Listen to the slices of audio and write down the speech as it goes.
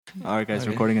All right, guys,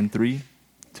 Okay. recording in 3,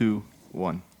 2,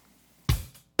 1.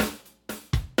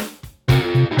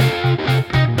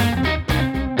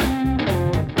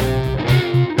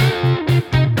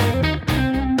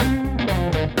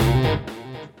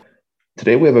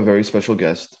 Today, we have a very special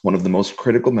guest, one of the most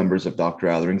critical members of Dr.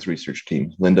 Allering's research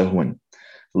team, Linda Huynh.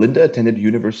 Linda attended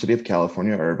University of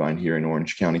California, Irvine here in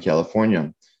Orange County,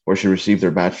 California, where she received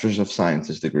her Bachelor's of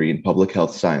Sciences degree in Public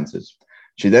Health Sciences.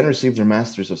 She then received her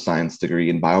Master's of Science degree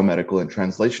in Biomedical and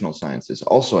Translational Sciences,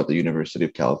 also at the University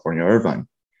of California, Irvine.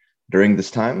 During this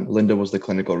time, Linda was the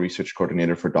clinical research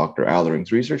coordinator for Dr.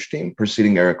 Allering's research team,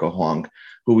 preceding Erica Huang,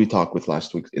 who we talked with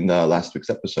last week's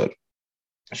episode.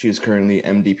 She is currently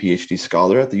MD PhD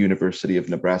scholar at the University of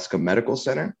Nebraska Medical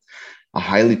Center, a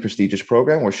highly prestigious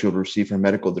program where she will receive her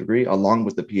medical degree along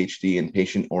with the PhD in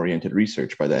patient-oriented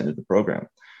research by the end of the program.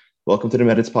 Welcome to the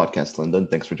Medits podcast, Linda, and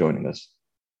thanks for joining us.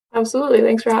 Absolutely.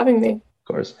 Thanks for having me. Of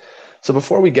course. So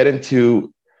before we get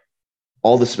into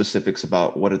all the specifics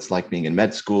about what it's like being in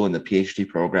med school and the PhD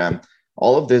program,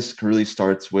 all of this really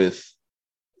starts with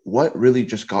what really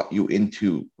just got you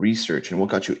into research and what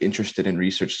got you interested in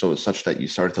research such that you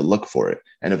started to look for it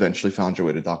and eventually found your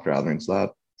way to Dr. Allering's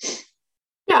lab?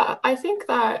 Yeah, I think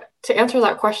that to answer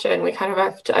that question, we kind of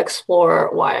have to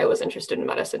explore why I was interested in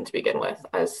medicine to begin with.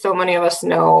 As so many of us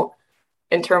know,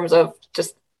 in terms of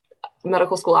just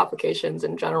medical school applications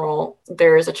in general,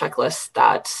 there is a checklist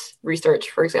that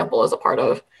research, for example, is a part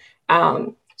of.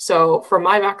 So for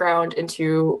my background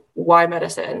into why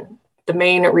medicine, the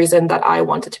main reason that I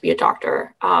wanted to be a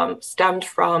doctor stemmed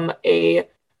from a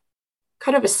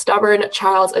kind of a stubborn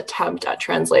child's attempt at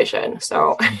translation.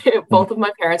 So both of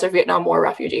my parents are Vietnam War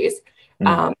refugees.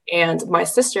 And my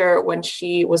sister, when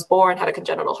she was born, had a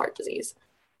congenital heart disease.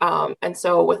 And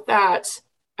so with that,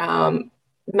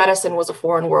 medicine was a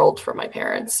foreign world for my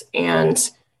parents. And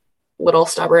little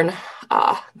stubborn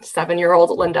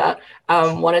 7-year-old Linda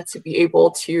wanted to be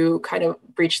able to kind of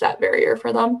breach that barrier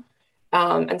for them.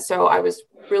 And so I was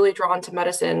really drawn to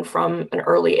medicine from an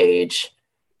early age.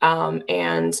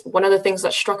 And one of the things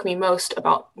that struck me most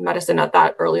about medicine at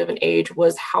that early of an age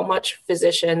was how much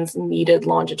physicians needed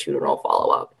longitudinal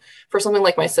follow-up. For something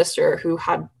like my sister, who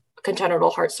had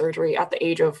congenital heart surgery at the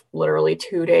age of literally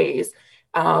 2 days,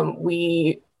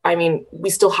 we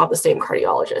still have the same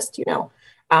cardiologist,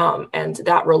 and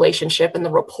that relationship and the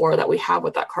rapport that we have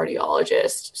with that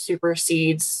cardiologist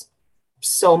supersedes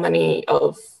so many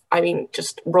of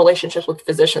just relationships with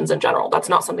physicians in general. That's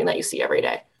not something that you see every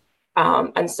day.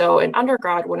 And so in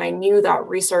undergrad, when I knew that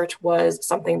research was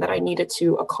something that I needed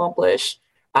to accomplish,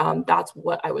 that's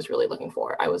what I was really looking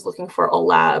for. I was looking for a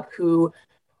lab who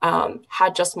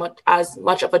had just as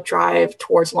much of a drive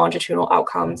towards longitudinal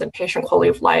outcomes and patient quality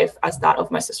of life as that of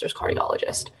my sister's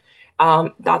cardiologist.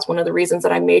 That's one of the reasons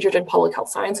that I majored in public health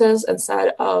sciences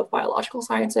instead of biological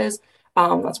sciences.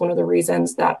 That's one of the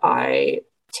reasons that I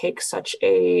take such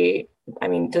a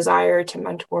desire to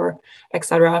mentor, et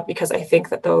cetera, because I think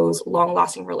that those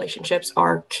long-lasting relationships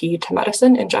are key to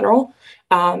medicine in general.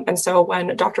 And so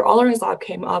when Dr. Allering's lab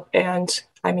came up, and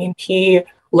he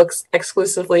looks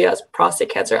exclusively at prostate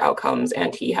cancer outcomes,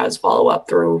 and he has follow-up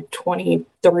through 20,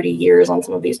 30 years on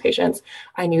some of these patients,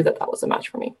 I knew that that was a match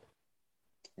for me.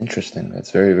 Interesting.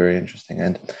 That's very, very interesting.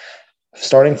 And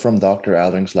starting from Dr.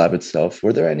 Allering's lab itself,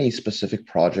 were there any specific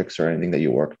projects or anything that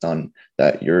you worked on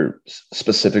that you're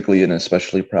specifically and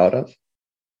especially proud of?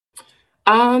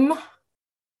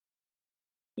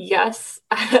 Yes.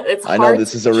 I know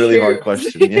this is a really hard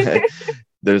question. Yeah.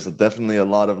 There's definitely a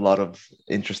lot of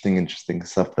interesting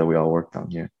stuff that we all worked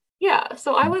on here. Yeah,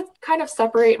 so I would kind of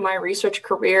separate my research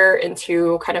career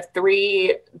into kind of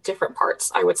 3 different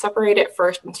parts. I would separate it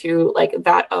first into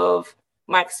that of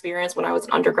my experience when I was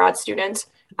an undergrad student,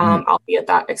 albeit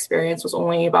that experience was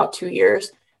only about 2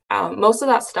 years. Most of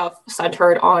that stuff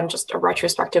centered on just a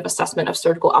retrospective assessment of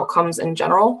surgical outcomes in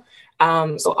general.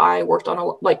 So I worked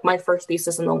on my first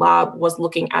thesis in the lab was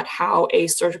looking at how a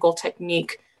surgical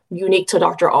technique unique to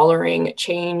Dr. Allering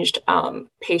changed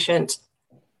patient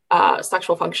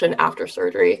sexual function after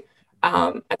surgery.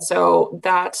 And so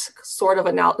that sort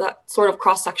of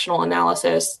cross-sectional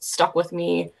analysis stuck with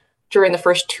me during the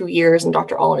first 2 years in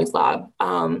Dr. Allering's lab.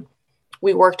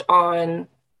 We worked on,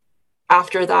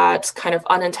 after that, kind of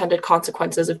unintended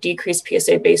consequences of decreased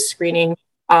PSA-based screening,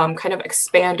 kind of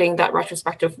expanding that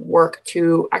retrospective work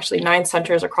to actually 9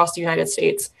 centers across the United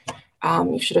States.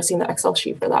 You should have seen the Excel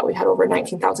sheet for that. We had over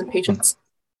 19,000 patients.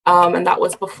 And that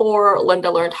was before Linda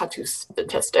learned how to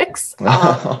statistics.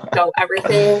 So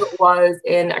everything was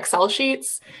in Excel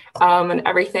sheets, and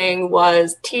everything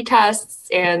was t-tests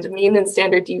and mean and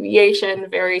standard deviation,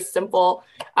 very simple.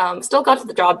 Still got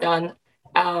the job done.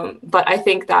 But I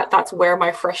think that that's where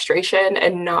my frustration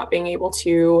and not being able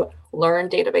to learn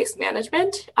database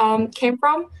management came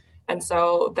from. And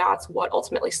so that's what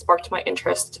ultimately sparked my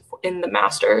interest in the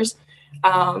master's.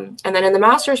 And then in the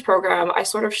master's program, I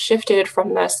sort of shifted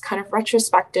from this kind of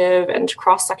retrospective and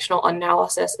cross-sectional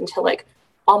analysis into like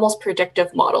almost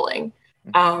predictive modeling.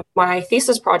 My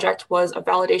thesis project was a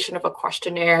validation of a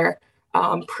questionnaire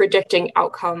predicting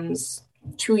outcomes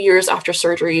 2 years after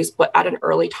surgeries, but at an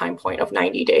early time point of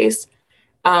 90 days.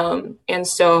 And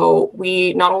so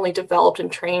we not only developed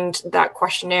and trained that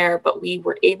questionnaire, but we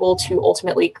were able to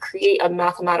ultimately create a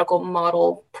mathematical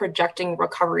model projecting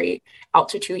recovery out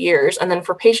to 2 years. And then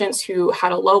for patients who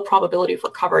had a low probability of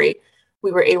recovery,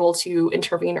 we were able to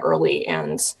intervene early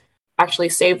and actually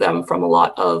save them from a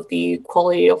lot of the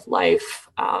quality of life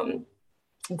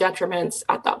detriments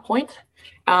at that point.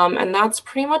 And that's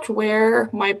pretty much where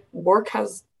my work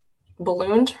has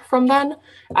ballooned from then.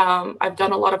 I've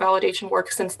done a lot of validation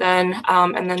work since then.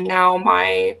 And then now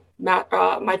my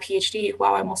PhD,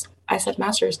 wow, I said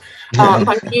master's.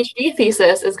 My PhD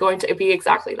thesis is going to be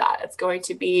exactly that. It's going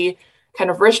to be kind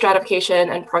of risk stratification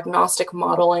and prognostic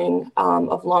modeling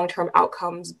of long-term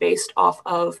outcomes based off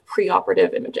of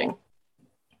preoperative imaging.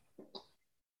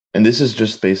 And this is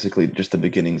just basically just the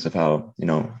beginnings of how,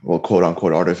 well, quote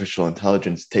unquote, artificial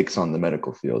intelligence takes on the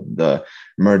medical field, the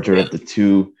merger of the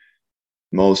two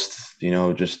most,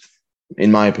 just in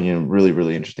my opinion, really,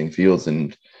 really interesting fields.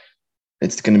 And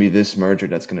it's going to be this merger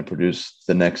that's going to produce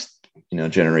the next,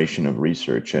 generation of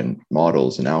research and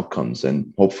models and outcomes,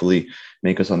 and hopefully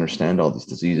make us understand all these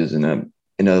diseases in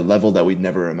a level that we'd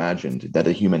never imagined, that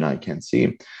a human eye can't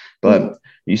see. But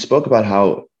you spoke about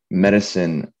how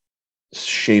medicine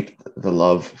shaped the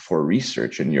love for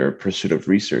research and your pursuit of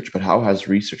research, but how has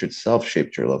research itself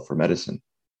shaped your love for medicine?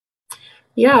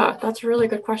 Yeah, that's a really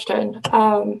good question.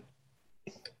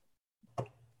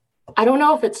 I don't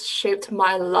know if it's shaped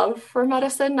my love for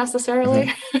medicine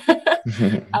necessarily.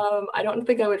 I don't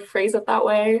think I would phrase it that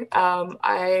way.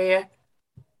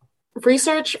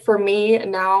 Research for me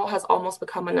now has almost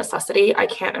become a necessity. I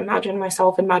can't imagine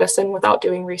myself in medicine without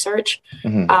doing research.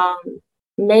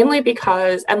 Mainly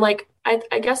because, and like,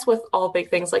 I guess with all big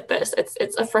things like this,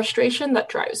 it's a frustration that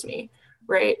drives me,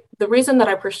 right? The reason that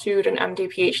I pursued an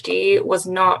MD PhD was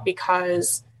not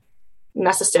because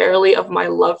necessarily of my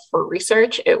love for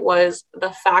research. It was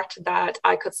the fact that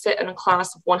I could sit in a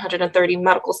class of 130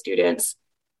 medical students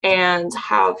and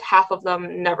have half of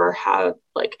them never have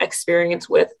like experience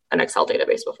with an Excel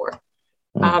database before.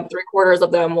 3/4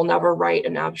 of them will never write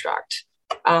an abstract.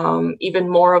 Even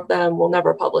more of them will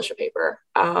never publish a paper.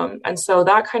 And so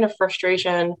that kind of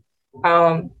frustration,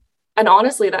 and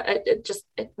honestly, that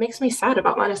it makes me sad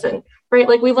about medicine, right?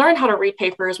 Like we learn how to read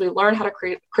papers, we learn how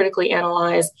to critically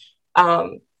analyze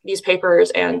these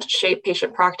papers and shape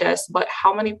patient practice, but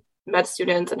how many med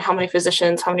students and how many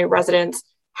physicians, how many residents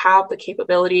have the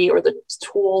capability or the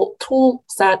tool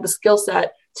set, the skill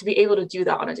set to be able to do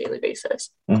that on a daily basis?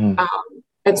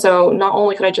 And so not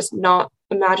only could I just not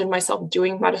imagine myself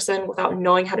doing medicine without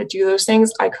knowing how to do those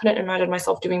things, I couldn't imagine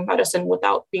myself doing medicine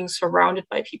without being surrounded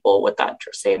by people with that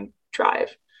same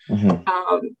drive.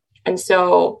 And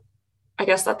so I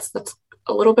guess that's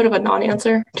a little bit of a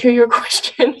non-answer to your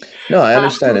question. No, I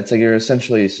understand. It's like you're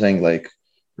essentially saying like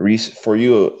for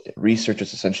you, research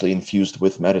is essentially infused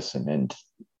with medicine, and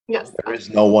yes, there is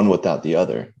no one without the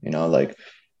other, like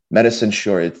medicine,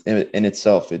 sure, in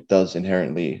itself, it does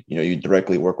inherently, you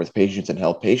directly work with patients and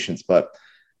help patients. But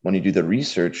when you do the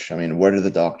research, I mean, where do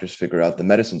the doctors figure out the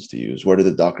medicines to use? Where do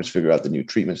the doctors figure out the new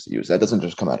treatments to use? That doesn't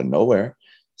just come out of nowhere.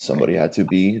 Somebody had to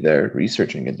be there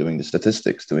researching and doing the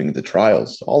statistics, doing the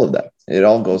trials, all of that. It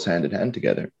all goes hand in hand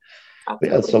together.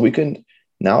 Yeah, so we can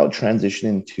now transition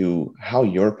into how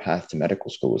your path to medical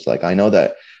school was like. I know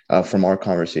that from our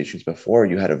conversations before,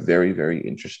 you had a very, very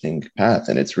interesting path,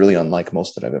 and it's really unlike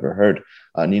most that I've ever heard.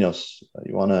 Ninos,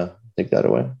 you want to take that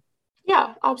away?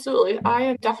 Yeah, absolutely. I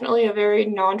am definitely a very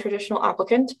non-traditional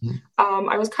applicant.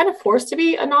 I was kind of forced to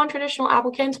be a non-traditional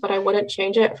applicant, but I wouldn't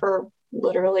change it for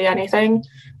literally anything.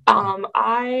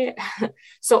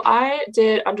 So I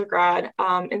did undergrad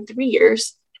in 3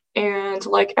 years, and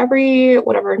like every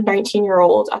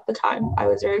 19-year-old at the time, I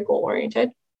was very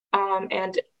goal-oriented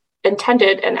and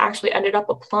intended and actually ended up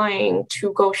applying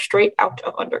to go straight out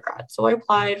of undergrad. So I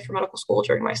applied for medical school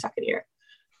during my second year.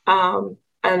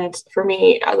 And for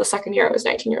me, the second year, I was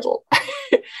 19 years old.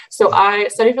 So I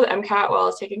studied for the MCAT while I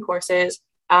was taking courses,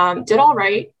 did all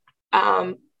right,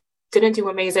 didn't do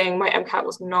amazing. My MCAT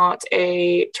was not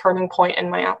a turning point in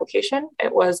my application.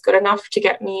 It was good enough to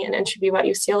get me an interview at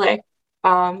UCLA,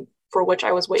 for which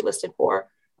I was waitlisted for,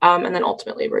 and then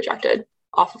ultimately rejected.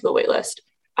 off of the wait list.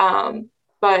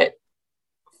 But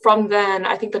from then,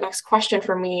 I think the next question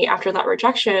for me after that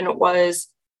rejection was,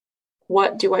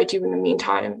 what do I do in the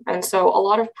meantime? And so a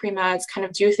lot of pre-meds kind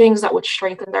of do things that would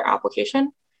strengthen their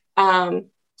application.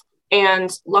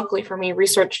 And luckily for me,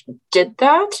 research did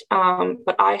that.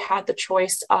 But I had the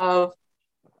choice of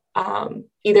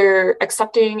either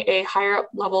accepting a higher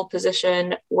level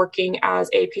position working as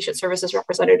a patient services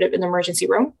representative in the emergency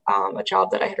room, a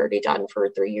job that I had already done for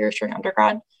 3 years during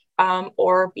undergrad,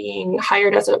 or being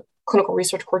hired as a clinical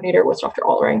research coordinator with Dr.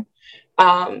 Allering.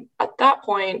 At that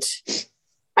point,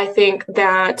 I think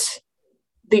that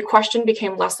the question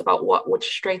became less about what would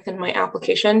strengthen my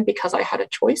application because I had a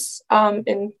choice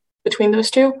in between those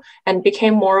two, and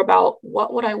became more about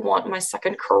what would I want my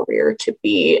second career to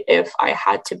be if I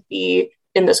had to be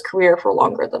in this career for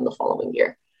longer than the following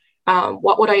year.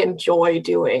 What would I enjoy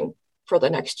doing for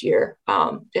the next year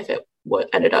if it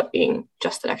ended up being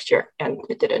just the next year, and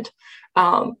it didn't,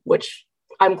 which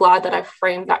I'm glad that I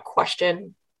framed that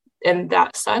question in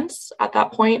that sense at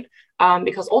that point,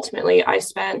 because ultimately I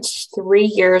spent 3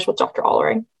 years with Dr.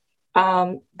 Allering.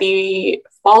 The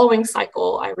following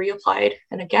cycle, I reapplied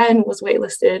and again was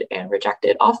waitlisted and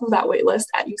rejected off of that waitlist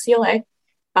at UCLA,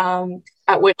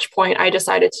 at which point I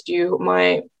decided to do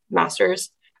my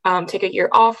master's, take a year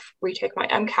off, retake my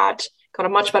MCAT, got a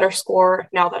much better score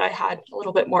now that I had a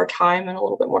little bit more time and a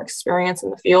little bit more experience in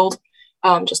the field,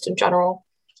 just in general.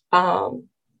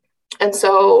 And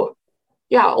so,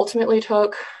 yeah, ultimately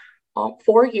took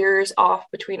 4 years off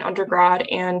between undergrad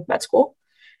and med school.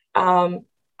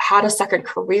 Had a second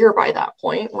career by that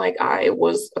point. Like, I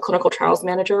was a clinical trials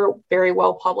manager, very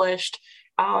well published,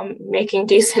 making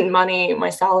decent money. My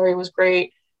salary was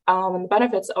great. And the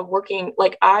benefits of working,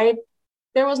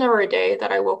 there was never a day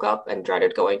that I woke up and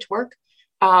dreaded going to work.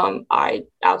 I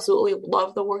absolutely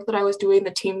loved the work that I was doing, the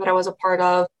team that I was a part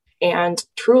of. And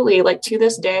truly, like, to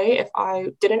this day, if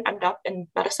I didn't end up in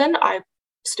medicine, I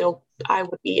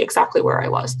would be exactly where I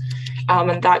was.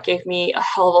 And that gave me a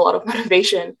hell of a lot of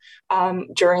motivation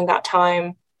during that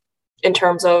time, in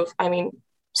terms of,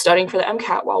 studying for the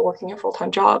MCAT while working a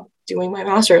full-time job, doing my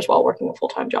master's while working a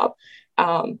full-time job.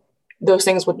 Those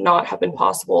things would not have been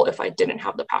possible if I didn't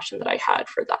have the passion that I had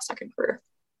for that second career.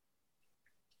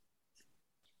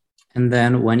 And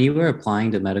then when you were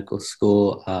applying to medical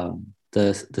school,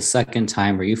 the second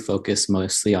time, were you focused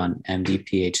mostly on MD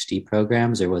PhD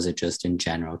programs, or was it just in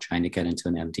general trying to get into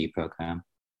an MD program?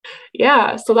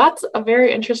 Yeah, so that's a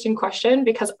very interesting question,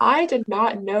 because I did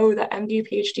not know that MD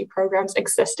PhD programs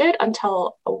existed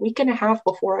until a week and a half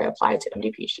before I applied to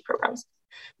MD PhD programs.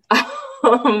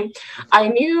 I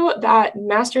knew that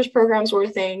master's programs were a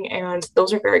thing, and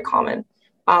those are very common.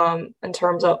 In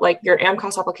terms of like your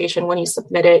AMCOS application, when you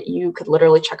submit it, you could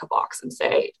literally check a box and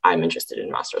say, I'm interested in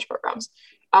master's programs.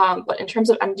 But in terms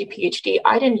of MD PhD,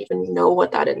 I didn't even know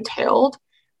what that entailed.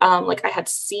 I had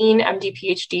seen MD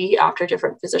PhD after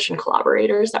different physician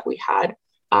collaborators that we had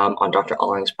on Dr.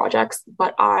 Allering's projects,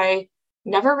 but I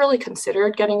never really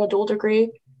considered getting a dual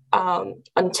degree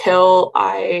until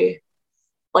I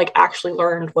actually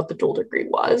learned what the dual degree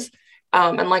was.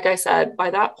 And like I said,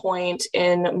 by that point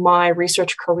in my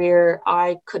research career,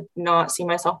 I could not see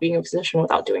myself being a physician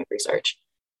without doing research.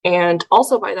 And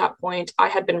also by that point, I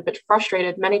had been a bit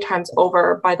frustrated many times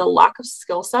over by the lack of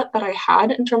skill set that I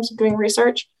had in terms of doing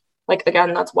research.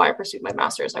 Again, that's why I pursued my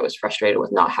master's. I was frustrated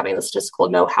with not having the statistical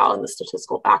know-how and the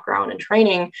statistical background and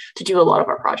training to do a lot of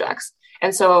our projects.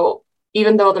 And so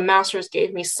even though the master's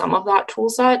gave me some of that tool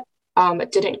set,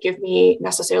 it didn't give me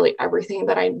necessarily everything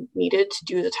that I needed to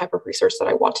do the type of research that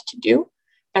I wanted to do.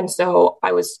 And so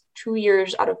I was 2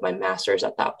 years out of my master's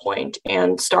at that point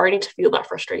and starting to feel that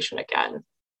frustration again.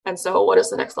 And so what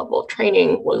is the next level of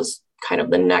training was kind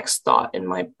of the next thought in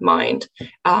my mind.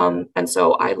 And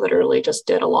so I literally just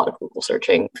did a lot of Google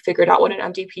searching, figured out what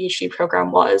an MD PhD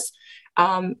program was.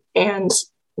 And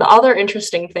the other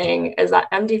interesting thing is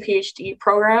that MD PhD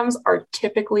programs are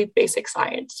typically basic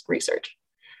science research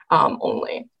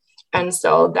only. And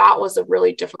so that was a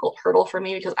really difficult hurdle for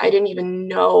me, because I didn't even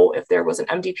know if there was an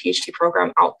MD PhD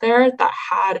program out there that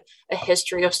had a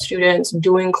history of students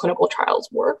doing clinical trials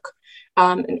work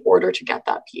in order to get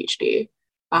that PhD.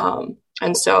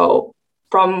 And so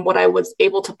from what I was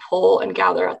able to pull and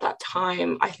gather at that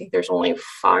time, I think there's only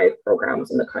 5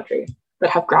 programs in the country that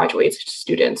have graduated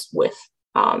students with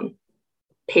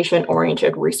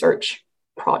patient-oriented research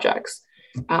projects.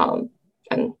 And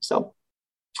so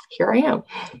here I am.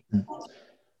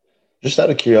 Just out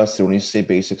of curiosity, when you say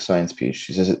basic science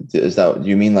PhDs, is that,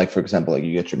 you mean for example,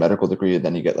 you get your medical degree and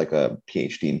then you get a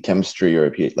PhD in chemistry or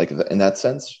a PhD, in that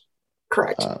sense?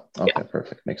 Correct. Okay, yeah.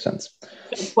 Perfect. Makes sense.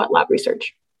 Wet lab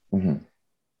research. Mm-hmm.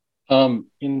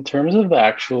 In terms of the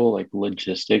actual like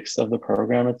logistics of the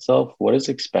program itself, what is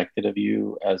expected of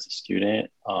you as a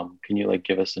student? Can you like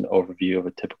give us an overview of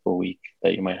a typical week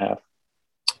that you might have?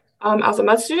 As a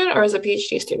med student or as a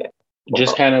PhD student? Or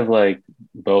Just both? kind of like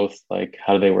both, like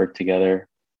how do they work together?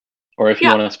 Or if you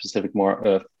Yeah, want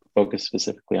to focus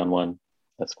specifically on one,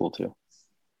 that's cool too.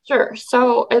 sure.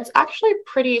 So it's actually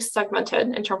pretty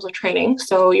segmented in terms of training.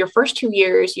 So your first 2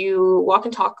 years, you walk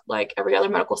and talk like every other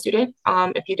medical student.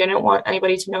 If you didn't want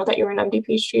anybody to know that you were an MD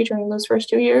PhD during those first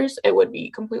 2 years, it would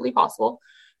be completely possible.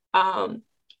 Um,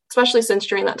 Especially since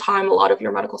during that time, a lot of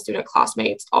your medical student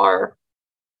classmates are,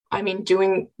 I mean,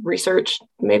 doing research,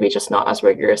 maybe just not as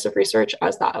rigorous of research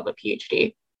as that of a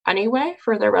PhD anyway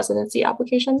for their residency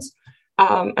applications.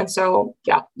 And so,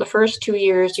 yeah, the first 2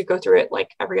 years, you go through it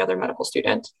like every other medical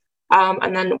student.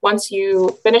 And then once you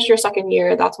finish your second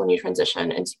year, that's when you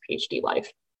transition into PhD life.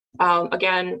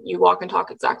 Again, you walk and talk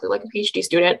exactly like a PhD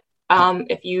student.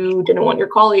 If you didn't want your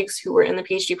colleagues who were in the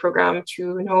PhD program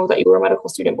to know that you were a medical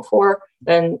student before,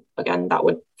 then again, that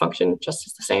would function just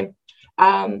as the same.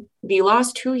 The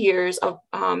last 2 years of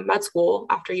med school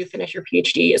after you finish your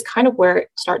PhD is kind of where it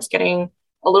starts getting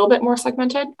a little bit more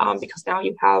segmented because now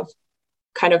you have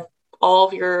kind of all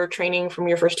of your training from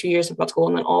your first 2 years of med school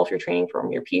and then all of your training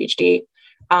from your PhD.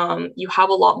 You have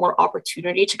a lot more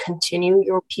opportunity to continue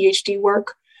your PhD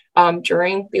work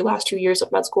during the last 2 years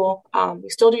of med school. You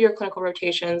still do your clinical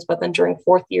rotations, but then during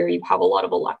fourth year, you have a lot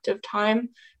of elective time.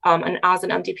 And as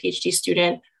an MD PhD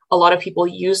student, a lot of people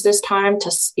use this time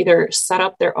to either set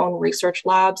up their own research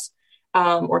labs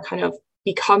or kind of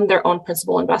become their own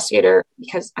principal investigator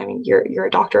because I mean you're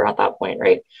a doctor at that point,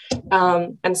 right?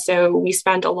 And so we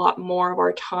spend a lot more of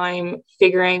our time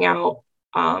figuring out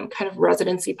kind of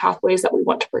residency pathways that we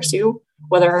want to pursue,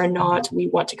 whether or not we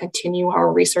want to continue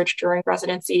our research during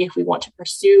residency, if we want to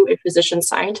pursue a physician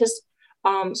scientist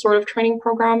sort of training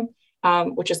program,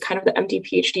 which is kind of the MD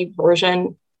PhD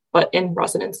version, but in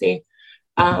residency.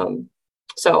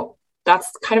 So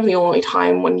that's kind of the only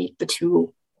time when the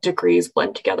two degrees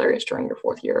blend together is during your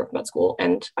fourth year of med school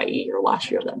and i.e. your last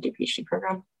year of the MD PhD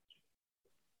program.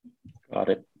 Got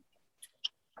it.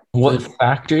 What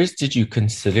factors did you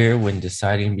consider when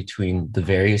deciding between the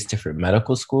various different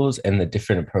medical schools and the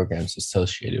different programs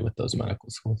associated with those medical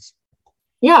schools?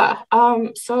 Yeah.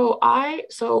 So I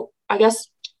guess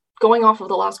going off of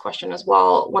the last question as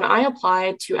well, when I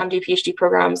applied to MD PhD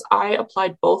programs, I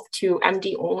applied both to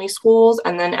MD only schools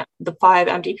and then the 5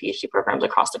 MD PhD programs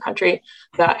across the country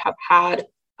that have had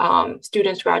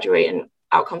students graduate in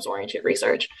outcomes oriented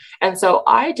research. And so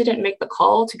I didn't make the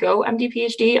call to go MD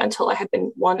PhD until I had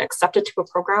been accepted to a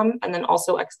program and then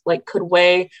also could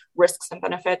weigh risks and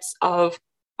benefits of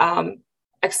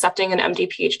accepting an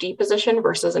MD PhD position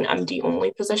versus an MD only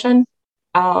position.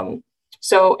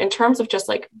 So in terms of just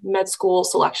like med school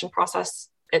selection process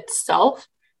itself,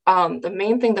 the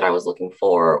main thing that I was looking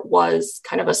for was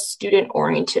kind of a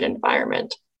student-oriented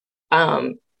environment.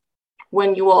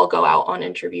 When you all go out on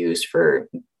interviews for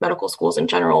medical schools in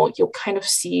general, you'll kind of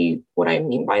see what I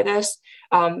mean by this.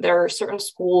 There are certain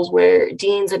schools where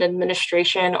deans and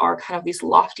administration are kind of these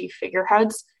lofty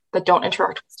figureheads that don't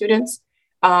interact with students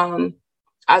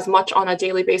as much on a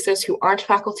daily basis, who aren't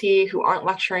faculty, who aren't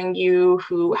lecturing you,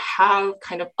 who have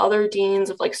kind of other deans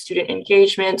of like student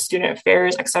engagement, student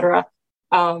affairs, etc.,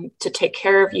 to take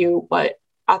care of you. But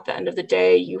at the end of the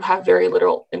day, you have very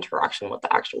little interaction with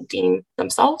the actual dean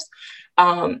themselves.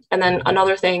 And then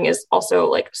another thing is also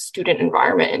like student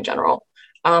environment in general.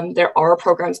 There are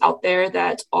programs out there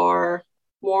that are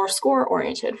more score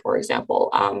oriented, for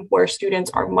example, where students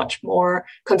are much more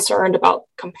concerned about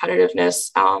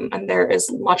competitiveness and there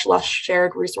is much less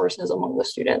shared resources among the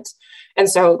students. And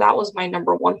so that was my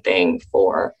number one thing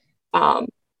for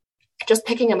just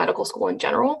picking a medical school in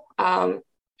general.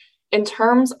 In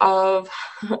terms of,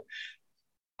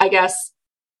 I guess,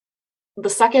 the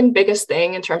second biggest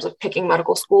thing in terms of picking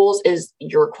medical schools is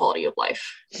your quality of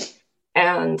life.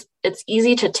 And it's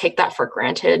easy to take that for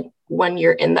granted when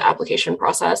you're in the application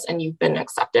process and you've been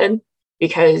accepted,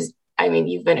 because I mean,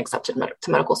 you've been accepted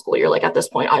to medical school. You're like, at this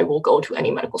point, I will go to any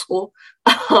medical school.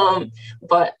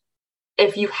 But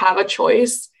if you have a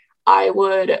choice, I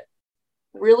would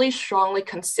really strongly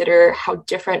consider how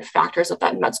different factors of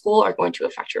that med school are going to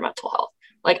affect your mental health.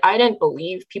 Like, I didn't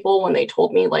believe people when they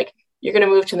told me, like, you're going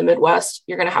to move to the Midwest,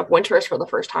 you're going to have winters for the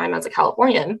first time as a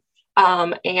Californian,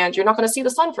 and you're not going to see the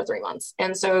sun for 3 months.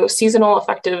 And so seasonal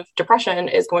affective depression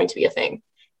is going to be a thing.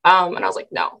 And I was like,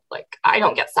 no, like, I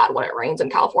don't get sad when it rains in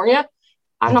California.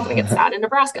 I'm not going to get sad in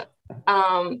Nebraska.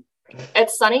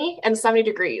 It's sunny and 70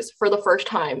 degrees for the first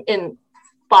time in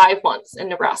 5 months in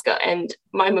Nebraska and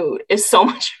my mood is so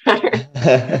much better.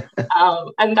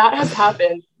 And that has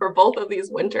happened for both of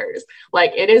these winters.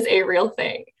 Like, it is a real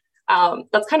thing.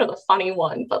 That's kind of the funny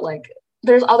one, but like,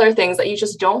 there's other things that you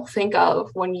just don't think of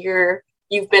when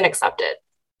you've been accepted.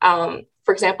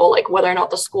 For example, like whether or not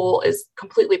the school is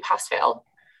completely pass fail,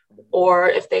 or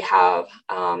if they have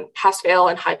pass fail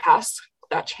and high pass,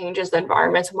 that changes the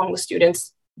environment among the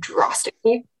students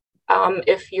drastically.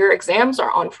 If your exams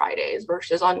are on Fridays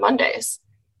versus on Mondays,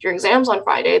 if your exams on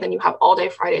Friday, then you have all day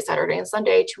Friday, Saturday, and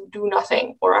Sunday to do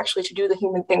nothing, or actually to do the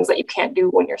human things that you can't do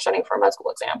when you're studying for a med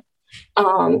school exam.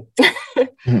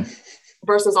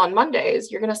 Versus on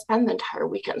Mondays, you're going to spend the entire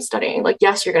weekend studying. Like,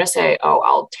 yes, you're going to say, oh,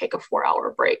 I'll take a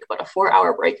 4-hour break, but a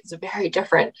 4-hour break is very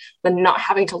different than not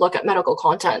having to look at medical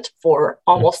content for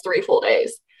almost 3 full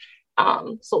days.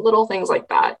 So little things like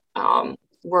that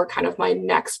were kind of my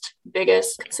next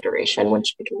biggest consideration when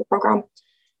picking the program.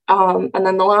 And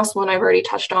then the last one I've already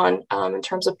touched on in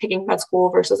terms of picking med school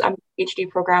versus MD PhD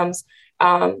programs.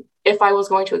 If I was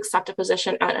going to accept a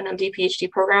position at an MD PhD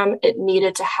program, it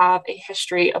needed to have a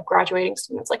history of graduating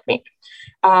students like me,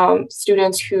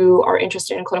 students who are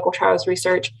interested in clinical trials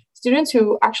research, students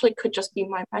who actually could just be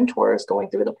my mentors going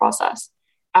through the process.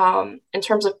 In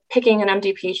terms of picking an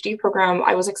MD PhD program,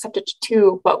 I was accepted to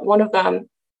 2, but one of them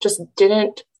just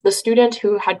didn't. The student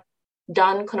who had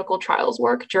done clinical trials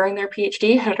work during their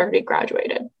PhD had already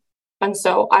graduated. And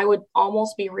so I would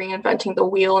almost be reinventing the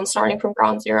wheel and starting from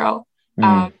ground zero.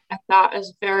 And that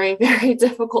is very, very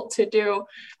difficult to do,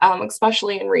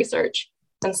 especially in research.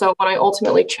 And so when I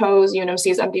ultimately chose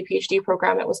UNMC's MD PhD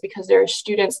program, it was because there are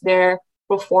students there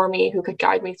before me who could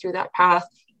guide me through that path,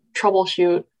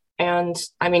 troubleshoot, and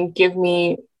give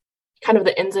me kind of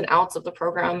the ins and outs of the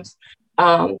programs.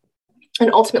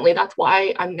 And ultimately, that's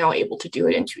why I'm now able to do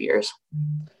it in 2 years.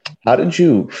 How did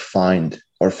you find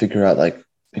or figure out, like,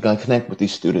 you gotta connect with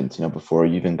these students, before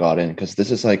you even got in? Because this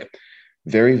is like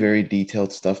very, very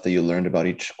detailed stuff that you learned about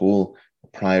each school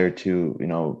prior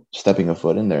to, stepping a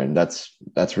foot in there. And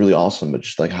that's really awesome. But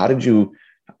just like,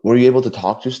 were you able to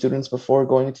talk to students before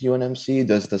going into UNMC?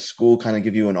 Does the school kind of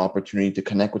give you an opportunity to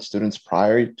connect with students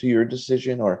prior to your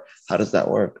decision, or how does that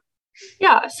work?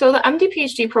 Yeah, so the MD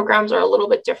PhD programs are a little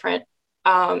bit different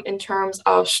in terms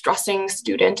of stressing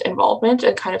student involvement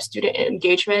and kind of student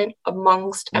engagement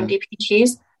amongst MD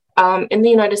PhDs. In the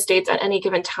United States, at any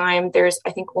given time, there's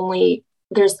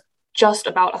just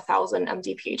about 1,000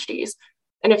 MD PhDs.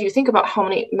 And if you think about how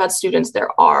many med students there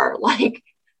are, like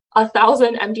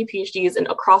 1,000 MD PhDs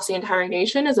across the entire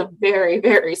nation is a very,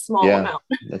 very small amount.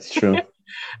 That's true.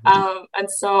 And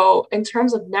so in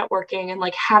terms of networking and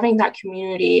like having that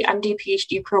community, MD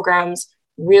PhD programs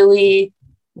really,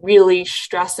 really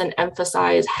stress and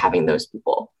emphasize having those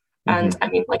people. And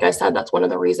like I said, that's one of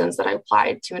the reasons that I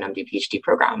applied to an MD PhD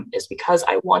program, is because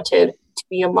I wanted to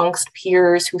be amongst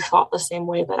peers who thought the same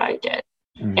way that I did.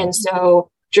 And so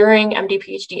during MD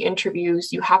PhD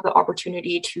interviews, you have the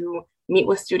opportunity to meet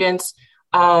with students.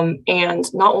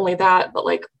 And not only that, but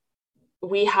like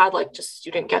we had like just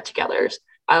student get-togethers.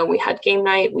 We had game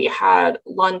night, we had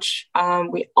lunch.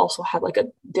 We also had like a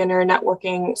dinner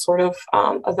networking sort of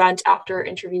event after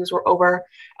interviews were over.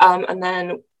 And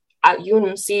then at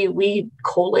UNMC, we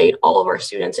collate all of our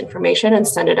students' information and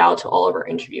send it out to all of our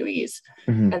interviewees.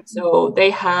 And so they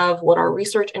have what our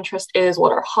research interest is,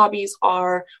 what our hobbies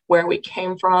are, where we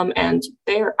came from, and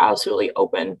they are absolutely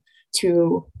open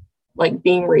to like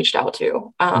being reached out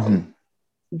to.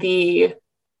 The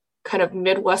kind of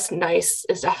Midwest nice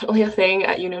is definitely a thing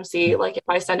at UNMC. Like if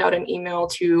I send out an email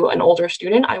to an older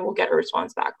student, I will get a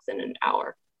response back within an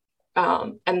hour.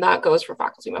 And that goes for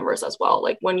faculty members as well.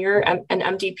 Like when you're an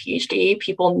MD PhD,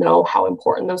 people know how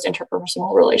important those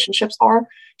interpersonal relationships are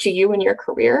to you and your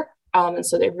career. And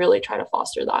so they really try to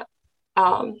foster that.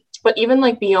 But even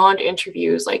like beyond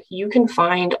interviews, like you can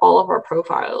find all of our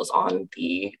profiles on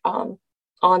the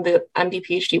MD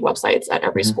PhD websites at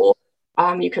every school.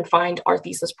 You can find our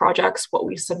thesis projects, what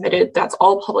we submitted, that's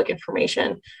all public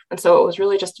information. And so it was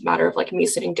really just a matter of like me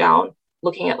sitting down,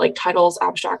 looking at like titles,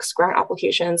 abstracts, grant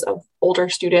applications of older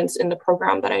students in the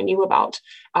program that I knew about,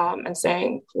 and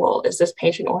saying, well, is this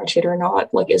patient oriented or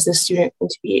not? Like, is this student going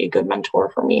to be a good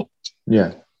mentor for me?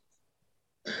 Yeah.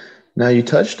 Now you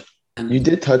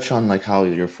did touch on like how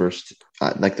your first,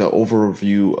 like the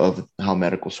overview of how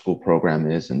medical school program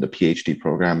is and the PhD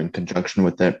program in conjunction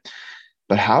with it.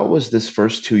 But how was this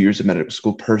first 2 years of medical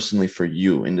school personally for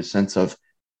you, in the sense of,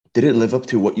 did it live up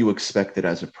to what you expected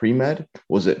as a pre-med?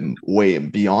 Was it way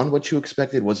beyond what you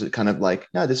expected? Was it kind of like,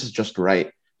 no, this is just right?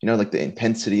 Like the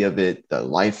intensity of it, the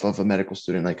life of a medical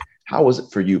student, like how was it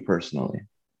for you personally?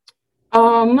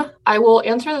 I will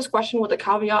answer this question with a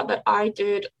caveat that I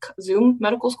did Zoom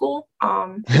medical school.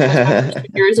 Because my first 2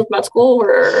 years of med school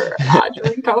were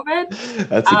during COVID.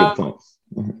 That's a good point.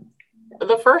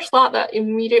 The first thought that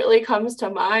immediately comes to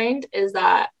mind is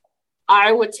that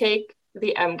I would take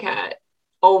the MCAT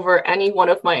over any one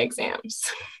of my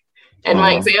exams. And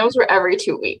my exams were every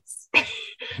 2 weeks.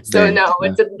 So no,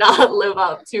 it did not live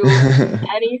up to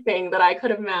anything that I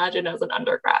could imagine as an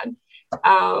undergrad.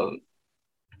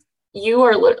 You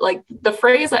are like the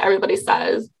phrase that everybody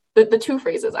says, the two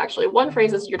phrases actually. One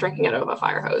phrase is you're drinking out of a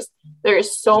fire hose. There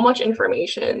is so much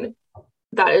information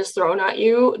that is thrown at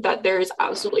you that there is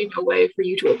absolutely no way for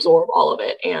you to absorb all of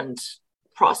it and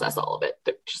process all of it.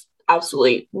 There's just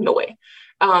absolutely no way.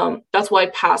 That's why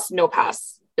no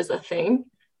pass is a thing.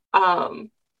 And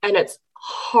it's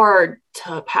hard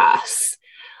to pass.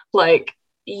 Like,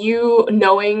 you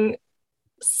knowing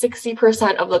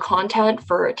 60% of the content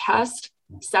for a test,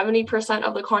 70%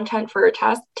 of the content for a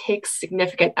test takes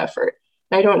significant effort.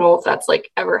 And I don't know if that's like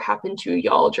ever happened to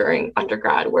y'all during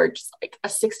undergrad, where just like a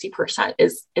 60%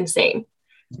 is insane.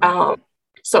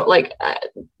 So like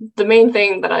the main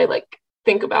thing that I like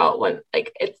think about when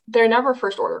like they're never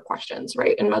first order questions,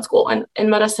 right? In med school and in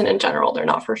medicine in general, they're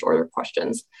not first order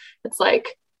questions. It's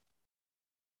like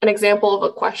an example of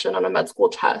a question on a med school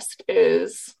test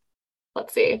is,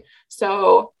 let's see.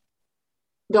 So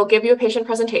they'll give you a patient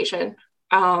presentation.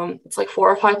 It's like 4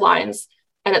 or 5 lines,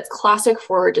 and it's classic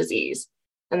for a disease.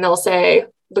 And they'll say,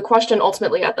 the question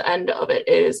ultimately at the end of it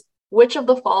is, which of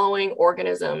the following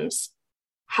organisms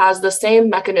has the same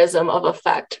mechanism of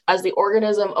effect as the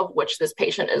organism of which this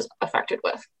patient is affected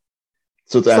with?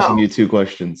 So it's asking you 2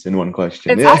 questions in one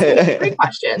question. It's asking you 3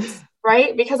 questions,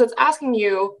 right? Because it's asking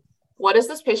you, what is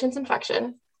this patient's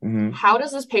infection? Mm-hmm. How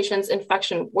does this patient's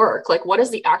infection work? Like, what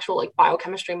is the actual like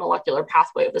biochemistry molecular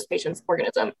pathway of this patient's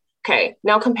organism? Okay,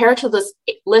 now compare to this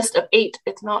list of 8.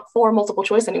 It's not 4 multiple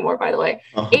choice anymore, by the way.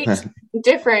 8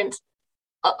 different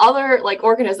other like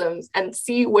organisms, and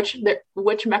see which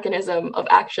mechanism of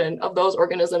action of those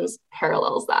organisms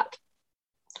parallels that.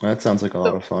 That sounds like a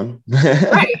lot of fun.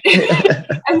 Right.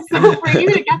 And so for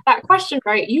you to get that question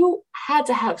right, you had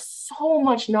to have so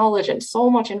much knowledge and so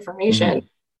much information.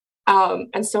 Mm-hmm.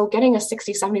 And so getting a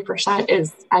 60-70%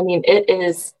 is, I mean, it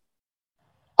is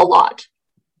a lot.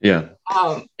 Yeah.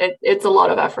 It's a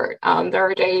lot of effort. There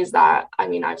are days that, I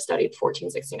mean, I've studied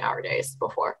 14-16-hour days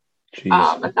before.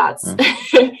 And that's,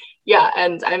 yeah.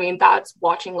 And I mean, that's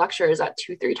watching lectures at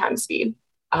 2-3 times speed.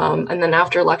 And then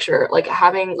after lecture, like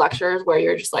having lectures where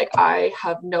you're just like, I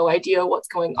have no idea what's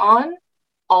going on.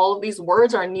 All of these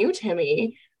words are new to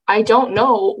me. I don't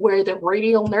know where the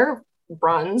radial nerve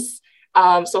runs.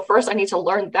 So first I need to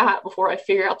learn that before I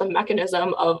figure out the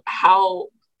mechanism of how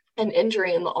an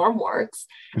injury in the arm works.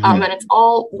 And it's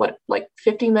all like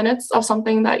 50 minutes of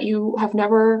something that you have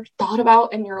never thought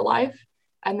about in your life.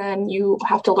 And then you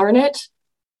have to learn it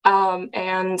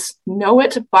and know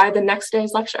it by the next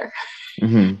day's lecture,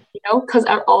 you know, because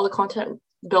all the content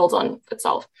builds on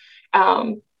itself.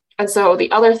 And so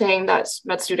the other thing that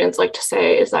med students like to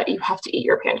say is that you have to eat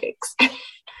your pancakes.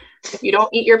 If you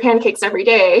don't eat your pancakes every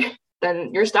day,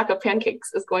 then your stack of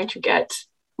pancakes is going to get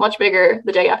much bigger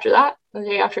the day after that, the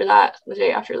day after that, the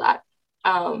day after that.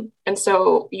 And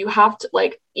so you have to,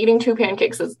 like, eating 2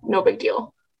 pancakes is no big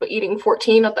deal, but eating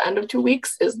 14 at the end of 2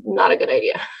 weeks is not a good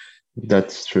idea.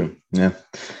 That's true. Yeah.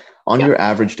 On your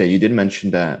average day, you did mention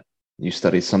that you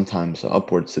study sometimes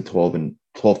upwards to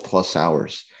 12 plus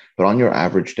hours, but on your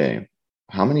average day,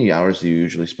 how many hours do you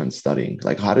usually spend studying?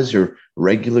 Like, how does your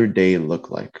regular day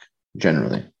look like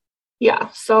generally? Yeah.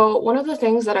 So one of the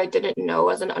things that I didn't know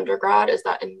as an undergrad is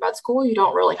that in med school, you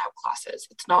don't really have classes.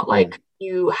 It's not like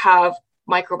you have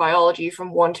microbiology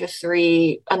from 1 to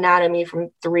 3, anatomy from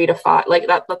 3 to 5. Like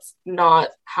that's not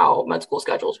how med school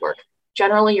schedules work.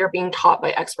 Generally, you're being taught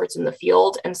by experts in the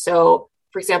field. And so,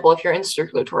 for example, if you're in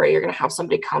circulatory, you're going to have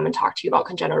somebody come and talk to you about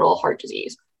congenital heart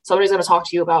disease. Somebody's going to talk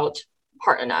to you about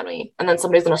heart anatomy, and then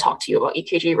somebody's going to talk to you about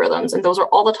EKG rhythms. And those are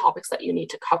all the topics that you need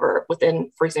to cover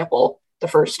within, for example, the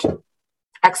first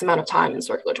X amount of time in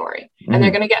circulatory. And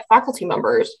they're going to get faculty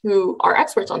members who are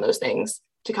experts on those things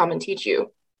to come and teach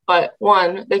you. But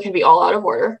one, they can be all out of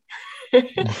order.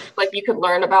 Like, you could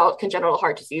learn about congenital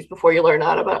heart disease before you learn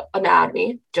about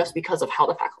anatomy, just because of how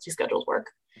the faculty schedules work.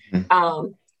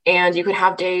 And you could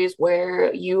have days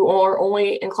where you are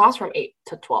only in class from 8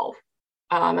 to 12.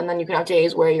 And then you can have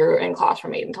days where you're in class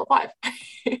from 8 until 5.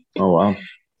 Oh,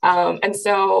 wow. And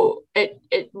so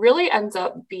it really ends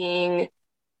up being,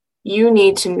 you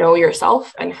need to know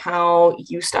yourself and how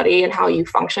you study and how you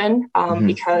function.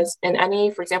 Because in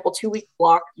any, for example, 2-week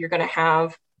block, you're going to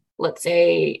have, let's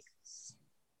say,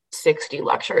 60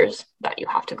 lectures that you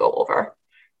have to go over.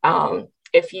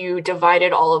 If you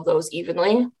divided all of those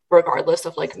evenly, regardless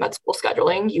of like med school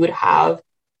scheduling, you would have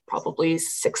probably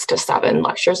 6 to 7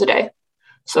 lectures a day.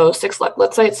 So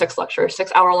let's say it's 6 lectures,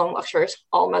 6-hour-long lectures.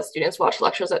 All med students watch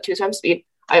lectures at 2 times speed.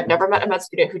 I have never met a med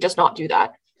student who does not do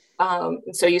that.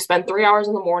 So you spend 3 hours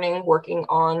in the morning working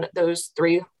on those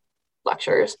 3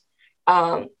 lectures,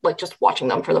 like just watching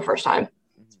them for the first time.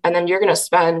 And then you're going to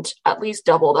spend at least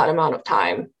double that amount of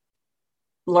time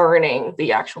learning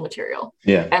the actual material.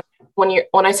 Yeah. And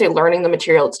when I say learning the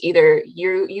material, it's either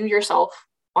you yourself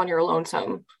on your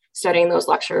lonesome studying those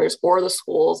lectures, or the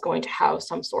school is going to have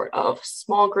some sort of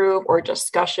small group or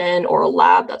discussion or a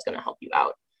lab that's going to help you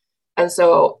out. And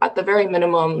so at the very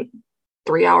minimum,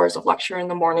 3 hours of lecture in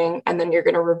the morning, and then you're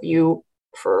going to review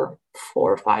for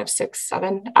 4, 5, 6,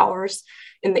 7 hours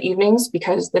in the evenings,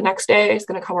 because the next day is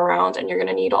going to come around and you're going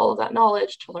to need all of that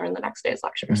knowledge to learn the next day's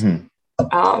lectures.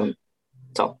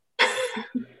 So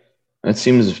it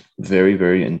seems very,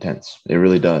 very intense. It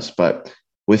really does. But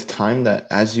with time, that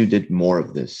as you did more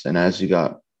of this and as you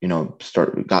got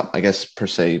I guess per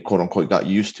se, quote unquote, got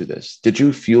used to this, did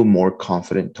you feel more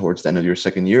confident towards the end of your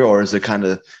second year, or is it kind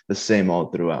of the same all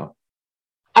throughout?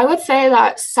 I would say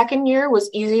that second year was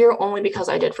easier only because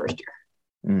I did first year.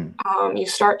 You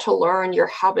start to learn your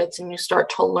habits and you start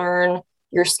to learn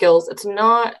your skills. It's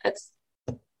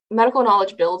medical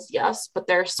knowledge builds, yes, but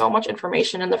there's so much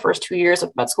information in the first 2 years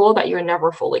of med school that you're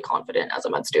never fully confident as a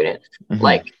med student.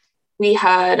 Like we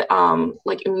had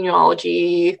like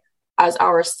immunology as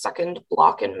our second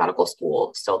block in medical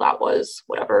school. So that was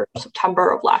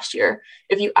September of last year.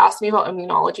 If you asked me about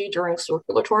immunology during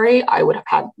circulatory, I would have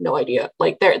had no idea.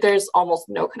 Like there's almost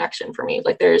no connection for me.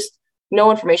 Like there's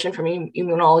no information from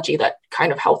immunology that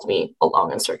kind of helped me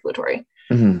along in circulatory.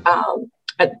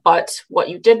 But what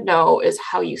you did know is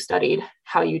how you studied,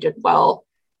 how you did well,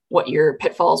 what your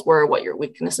pitfalls were, what your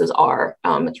weaknesses are.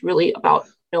 It's really about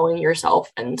knowing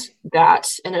yourself, and that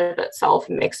in and of itself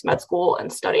makes med school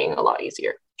and studying a lot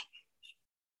easier.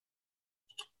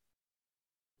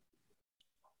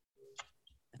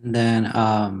 And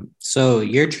then, so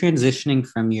you're transitioning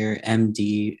from your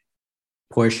MD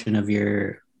portion of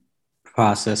your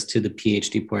process to the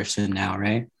PhD portion now,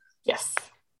 right? Yes.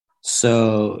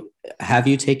 So have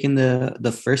you taken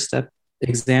the first step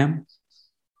exam?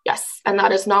 Yes, and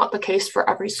that is not the case for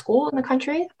every school in the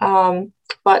country.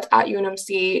 But at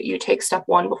UNMC, you take step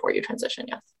 1 before you transition,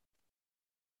 yes.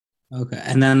 Okay,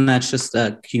 and then that's just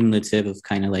a cumulative of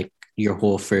kind of like your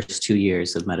whole first 2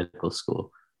 years of medical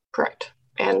school. Correct,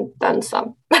 and then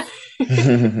some.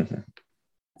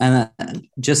 And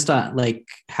just like,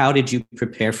 how did you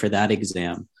prepare for that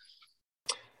exam?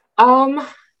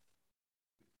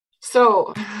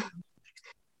 So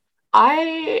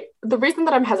the reason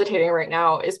that I'm hesitating right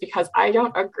now is because I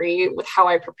don't agree with how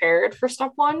I prepared for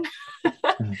step 1.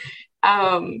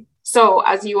 So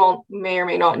as you all may or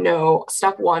may not know,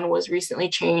 step 1 was recently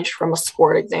changed from a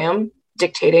scored exam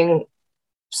dictating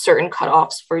certain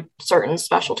cutoffs for certain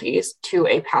specialties to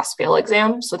a pass-fail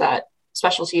exam, so that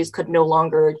specialties could no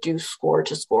longer do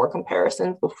score-to-score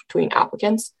comparisons between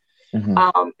applicants.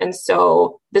 And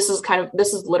so this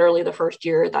is literally the first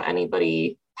year that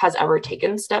anybody has ever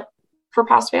taken step for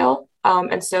pass-fail.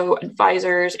 And so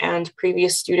advisors and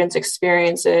previous students'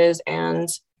 experiences and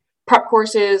prep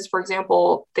courses, for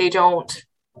example,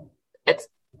 it's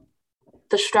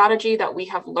the strategy that we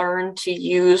have learned to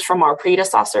use from our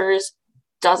predecessors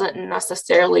doesn't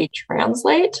necessarily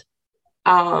translate.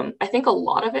 I think a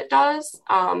lot of it does,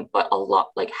 but a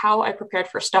lot, like how I prepared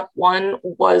for step 1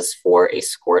 was for a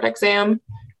scored exam,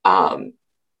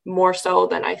 more so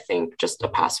than I think just a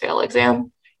pass-fail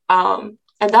exam.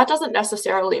 And that doesn't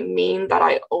necessarily mean that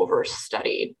I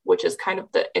overstudied, which is kind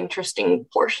of the interesting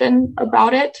portion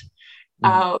about it.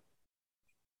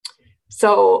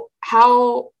 So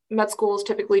how med schools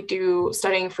typically do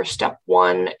studying for step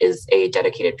 1 is a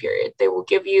dedicated period. They will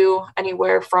give you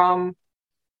anywhere from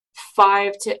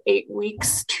 5 to 8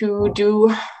 weeks to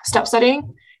do step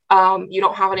studying. You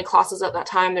don't have any classes at that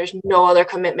time. There's no other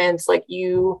commitments. Like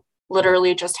you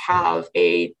literally just have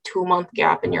a 2-month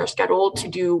gap in your schedule to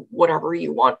do whatever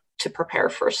you want to prepare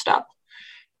for a step.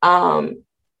 In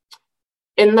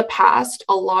the past,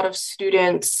 a lot of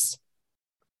students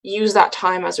use that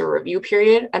time as a review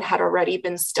period and had already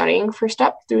been studying for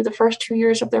step through the first 2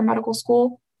 years of their medical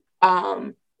school.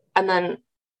 And then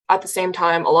at the same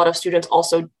time, a lot of students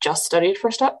also just studied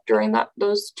for step during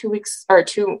those 2 weeks or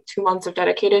two months of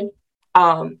dedicated.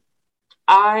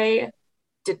 I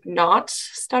did not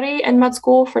study in med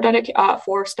school for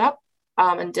step.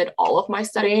 and did all of my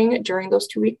studying during those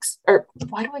 2 weeks. Or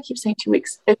why do I keep saying 2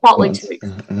 weeks? It felt like 2 weeks.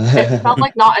 It felt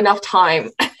like not enough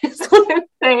time is what I'm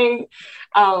saying,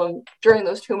 during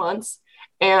those 2 months.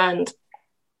 And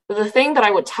the thing that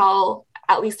I would tell,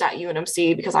 at least at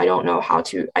UNMC, because I don't know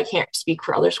I can't speak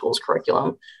for other schools'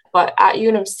 curriculum, but at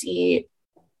UNMC,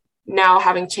 now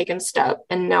having taken STEP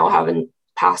and now having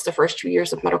passed the first 2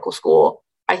 years of medical school,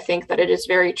 I think that it is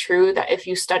very true that if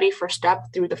you study for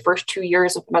STEP through the first 2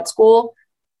 years of med school,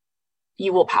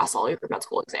 you will pass all your med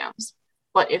school exams.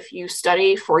 But if you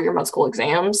study for your med school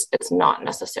exams, it's not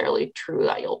necessarily true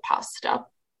that you'll pass STEP.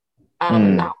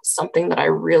 And that was something that I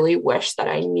really wish that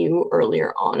I knew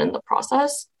earlier on in the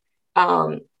process.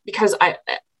 Because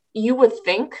you would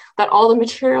think that all the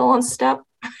material on STEP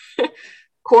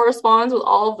corresponds with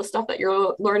all of the stuff that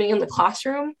you're learning in the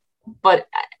classroom, but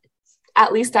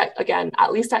at least at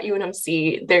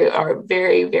UNMC, they are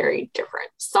very, very different.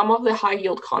 Some of the high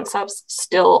yield concepts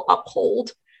still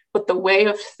uphold, but the way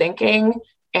of thinking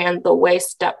and the way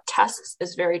STEP tests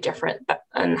is very different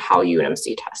than how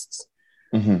UNMC tests.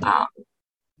 Mm-hmm.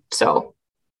 So,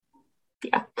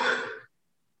 yeah.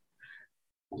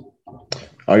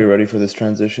 Are you ready for this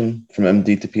transition from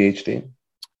MD to PhD?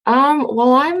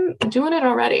 Well, I'm doing it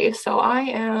already. So I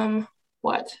am,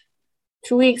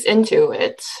 2 weeks into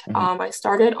it. I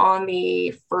started on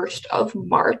the 1st of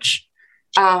March.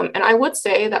 And I would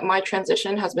say that my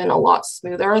transition has been a lot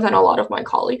smoother than a lot of my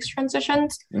colleagues'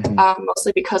 transitions,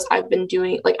 mostly because I've been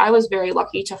I was very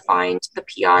lucky to find the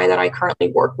PI that I currently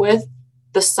work with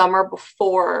the summer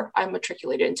before I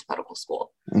matriculated into medical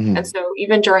school. And so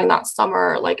even during that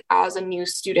summer, as a new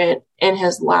student in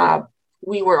his lab,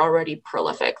 we were already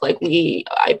prolific.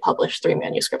 I published 3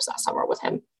 manuscripts that summer with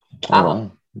him.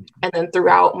 And then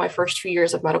throughout my first 2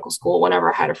 years of medical school,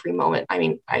 whenever I had a free moment,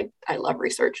 I love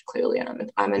research clearly, and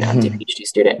I'm an MD PhD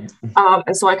student.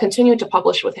 And so I continued to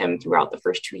publish with him throughout the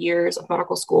first 2 years of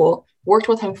medical school, worked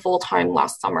with him full-time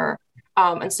last summer.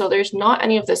 And so there's not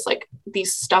any of this,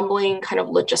 these stumbling kind of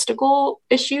logistical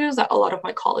issues that a lot of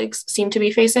my colleagues seem to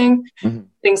be facing.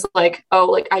 Things like,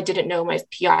 I didn't know my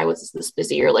PI was this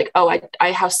busy, or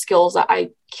I have skills that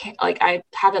I can't, I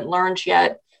haven't learned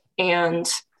yet. And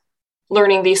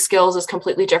learning these skills is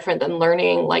completely different than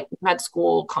learning med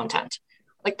school content.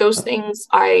 Those things,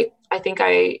 I think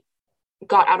I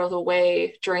got out of the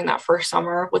way during that first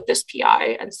summer with this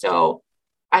PI. And so,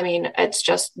 it's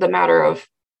just the matter of,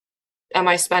 am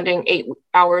I spending 8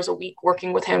 hours a week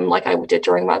working with him like I did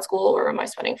during med school, or am I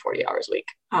spending 40 hours a week?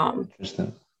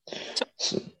 Interesting.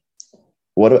 So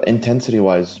what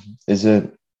intensity-wise, is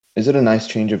it a nice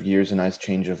change of gears, a nice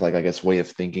change of way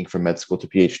of thinking from med school to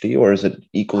PhD, or is it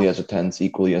equally as intense,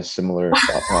 equally as similar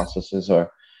thought processes?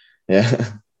 Or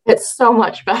yeah, it's so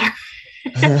much better.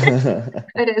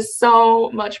 It is so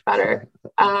much better.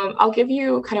 I'll give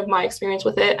you kind of my experience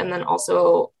with it, and then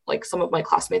also some of my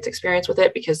classmates' experience with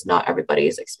it, because not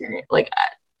everybody's experience.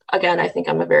 Again, I think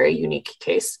I'm a very unique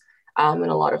case in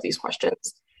a lot of these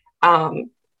questions.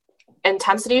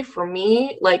 Intensity for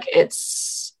me,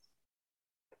 it's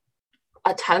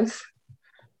a 10th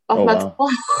of med school.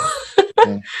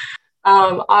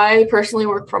 I personally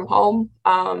work from home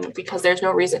because there's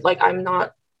no reason, I'm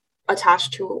not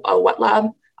attached to a wet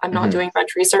lab. I'm not doing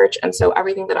bench research. And so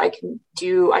everything that I can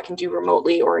do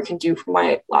remotely, or I can do from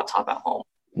my laptop at home.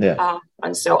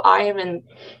 And so I am in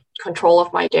control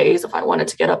of my days. If I wanted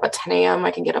to get up at 10 a.m.,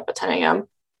 I can get up at 10 a.m.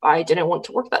 If I didn't want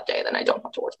to work that day, then I don't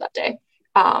have to work that day.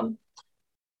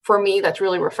 For me, that's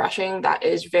really refreshing. That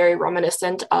is very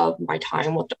reminiscent of my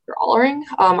time with Dr. Allering.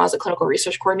 As a clinical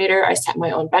research coordinator, I set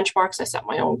my own benchmarks, I set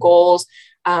my own goals,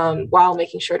 while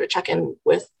making sure to check in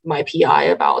with my PI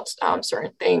about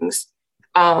certain things.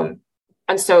 And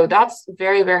so that's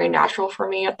very, very natural for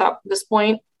me at this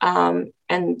point.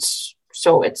 And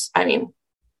so it's,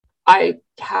 I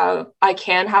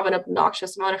can have an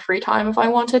obnoxious amount of free time if I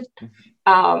wanted.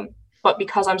 But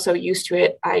because I'm so used to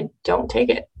it, I don't take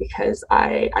it, because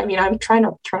I'm trying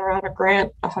to turn around a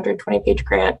 120-page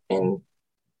grant in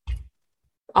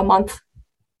a month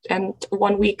and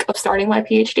 1 week of starting my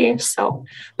PhD. So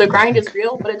the grind is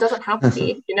real, but it doesn't have to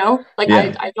be,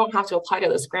 I don't have to apply to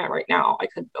this grant right now. I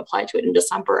could apply to it in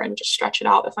December and just stretch it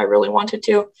out if I really wanted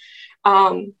to.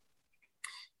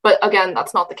 But again,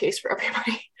 that's not the case for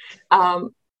everybody.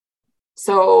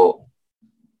 So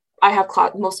I have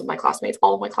most of my classmates,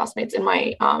 all of my classmates in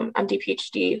my MD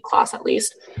PhD class, at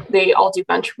least, they all do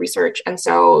bench research. And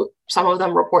so some of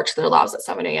them report to their labs at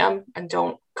 7 a.m. and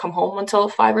don't come home until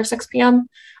 5 or 6 p.m.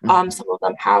 Some of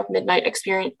them have midnight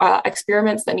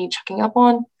experiments that need checking up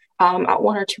on at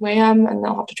 1 or 2 a.m. and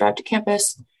they'll have to drive to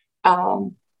campus.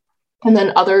 And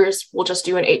then others will just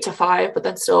do an 8 to 5, but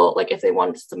then still, like if they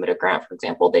wanted to submit a grant, for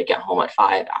example, they'd get home at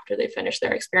 5 after they finish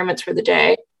their experiments for the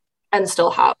day and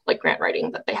still have like grant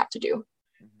writing that they have to do.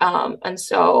 And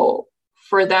so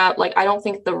for that, like, I don't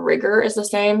think the rigor is the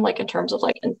same, like in terms of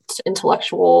like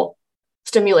intellectual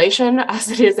stimulation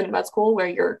as it is in med school, where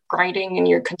you're grinding and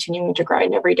you're continuing to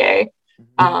grind every day.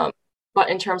 But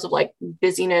in terms of like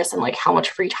busyness and like how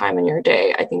much free time in your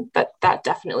day, I think that that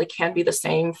definitely can be the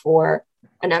same for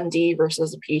an MD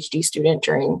versus a PhD student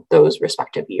during those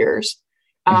respective years.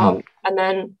 And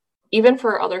then even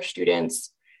for other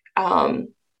students,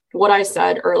 what I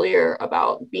said earlier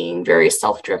about being very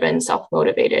self-driven,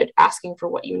 self-motivated, asking for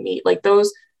what you need, like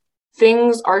those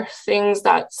things are things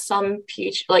that some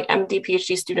like MD,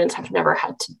 PhD students have never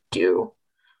had to do,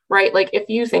 right? Like if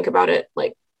you think about it,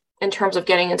 like in terms of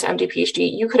getting into MD,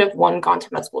 PhD, you could have gone to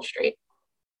med school straight.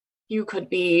 You could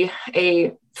be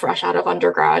a fresh out of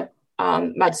undergrad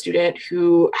med student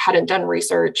who hadn't done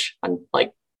research on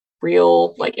like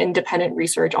real, like independent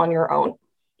research on your own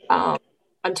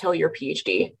until your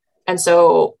PhD. And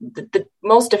so the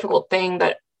most difficult thing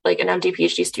that like an MD,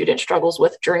 PhD student struggles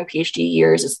with during PhD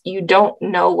years is you don't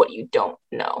know what you don't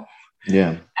know.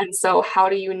 Yeah. And so how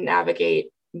do you navigate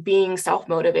being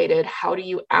self-motivated? How do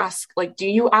you ask, like, do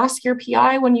you ask your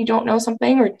PI when you don't know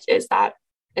something, or is that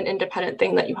an independent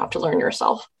thing that you have to learn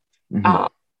yourself?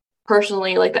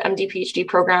 Personally, like the MD, PhD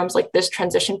programs, like this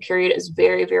transition period is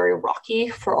very, very rocky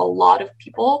for a lot of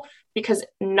people because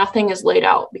nothing is laid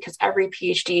out, because every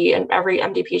PhD and every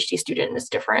MD, PhD student is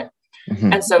different.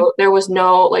 And so there was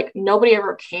no, like, nobody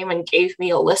ever came and gave me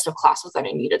a list of classes that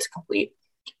I needed to complete.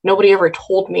 Nobody ever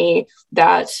told me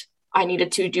that I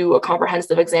needed to do a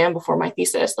comprehensive exam before my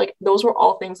thesis. Like those were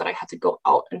all things that I had to go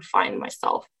out and find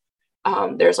myself.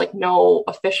 There's like no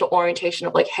official orientation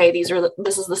of like, hey,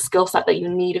 this is the skill set that you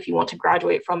need if you want to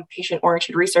graduate from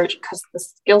patient-oriented research, because the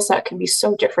skill set can be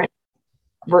so different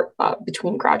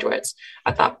between graduates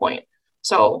at that point.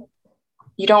 So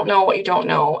you don't know what you don't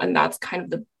know. And that's kind of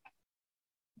the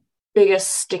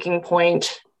biggest sticking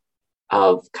point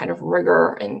of kind of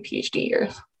rigor in PhD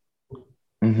years.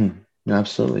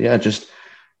 Absolutely. Yeah.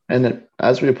 And then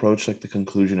as we approach like the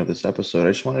conclusion of this episode,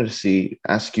 I just wanted to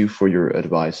ask you for your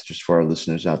advice, just for our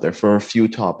listeners out there, for a few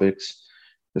topics.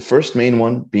 The first main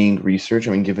one being research.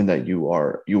 I mean, given that you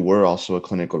were also a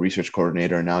clinical research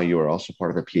coordinator, and now you are also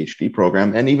part of a PhD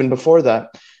program. And even before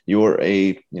that, you were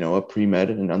a pre-med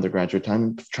and undergraduate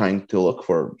time trying to look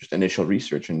for just initial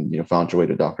research and, found your way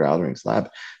to Dr. Allering's lab.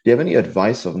 Do you have any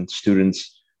advice on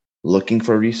students looking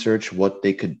for research, what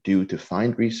they could do to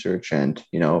find research, and,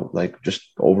 like just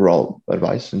overall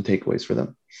advice and takeaways for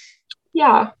them?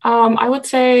 Yeah, I would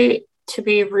say to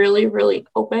be really, really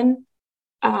open.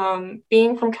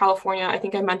 Being from California, I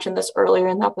think I mentioned this earlier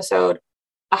in the episode,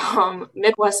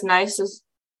 Midwest Nice is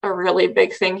a really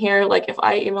big thing here. Like if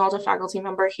I emailed a faculty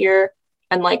member here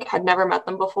and like had never met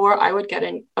them before, I would get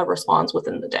a response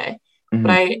within the day. But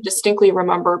I distinctly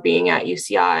remember being at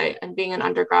UCI and being an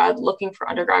undergrad, looking for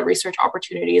undergrad research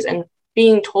opportunities and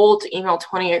being told to email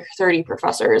 20 or 30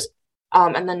 professors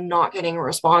and then not getting a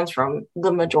response from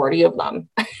the majority of them.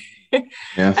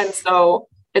 And so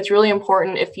it's really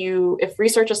important if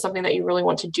research is something that you really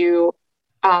want to do,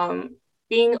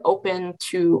 being open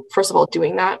to, first of all,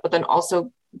 doing that, but then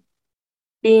also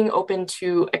being open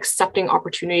to accepting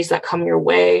opportunities that come your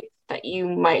way that you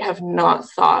might have not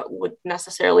thought would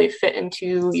necessarily fit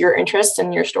into your interests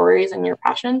and your stories and your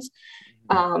passions.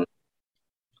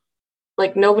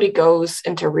 Like nobody goes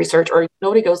into research or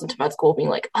nobody goes into med school being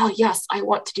like, oh yes, I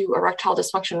want to do erectile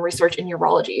dysfunction research in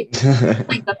urology.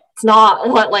 Like that's not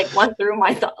what like went through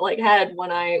my head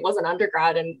when I was an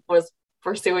undergrad and was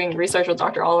pursuing research with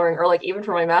Dr. Allering, or like even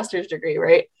for my master's degree,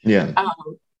 right? Yeah.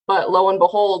 But lo and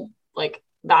behold, like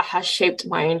that has shaped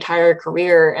my entire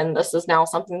career, and this is now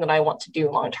something that I want to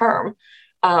do long term.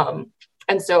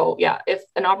 And so, yeah, if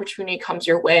an opportunity comes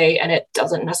your way and it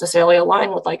doesn't necessarily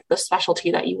align with like the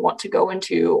specialty that you want to go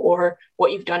into or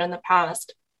what you've done in the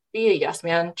past, be a yes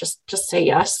man. Just say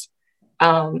yes.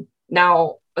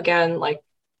 Now, again, like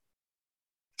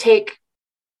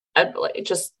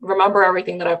just remember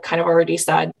everything that I've kind of already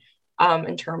said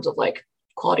in terms of like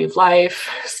quality of life,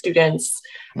 students,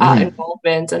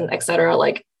 involvement, and et cetera.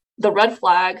 Like the red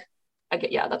flag,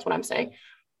 that's what I'm saying.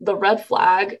 The red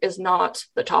flag is not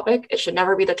the topic. It should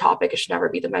never be the topic. It should never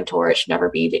be the mentor. It should never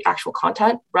be the actual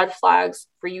content. Red flags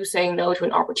for you saying no to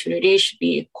an opportunity should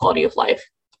be quality of life,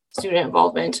 student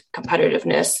involvement,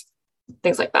 competitiveness,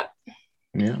 things like that.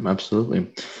 Yeah,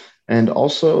 absolutely. And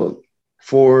also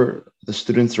for the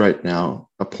students right now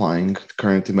applying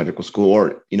currently to medical school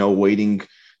or, waiting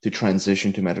to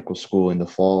transition to medical school in the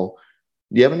fall,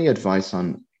 do you have any advice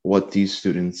on what these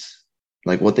students,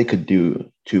 like what they could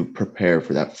do to prepare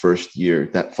for that first year,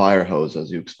 that fire hose,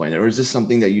 as you explained it? Or is this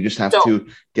something that you just have to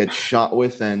get shot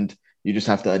with and you just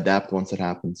have to adapt once it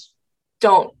happens?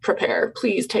 Don't prepare.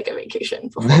 Please take a vacation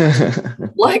before.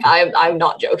 Like, I'm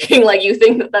not joking. Like, you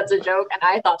think that that's a joke, and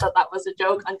I thought that that was a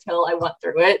joke until I went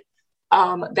through it.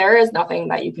 There is nothing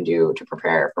that you can do to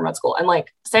prepare for med school. And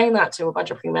like saying that to a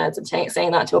bunch of pre-meds and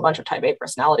saying that to a bunch of type A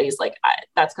personalities, like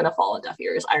that's going to fall on deaf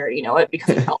ears. I already know it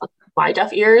because it fell on my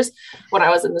deaf ears when I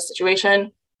was in this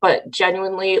situation. But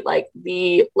genuinely, like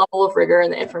the level of rigor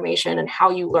and the information and how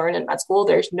you learn in med school,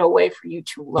 there's no way for you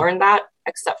to learn that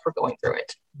except for going through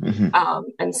it. Mm-hmm.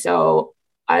 And so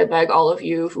I beg all of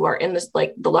you who are in this,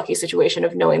 like the lucky situation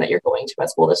of knowing that you're going to med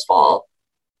school this fall,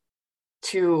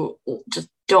 to just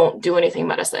don't do anything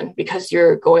medicine, because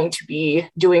you're going to be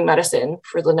doing medicine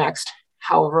for the next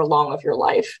however long of your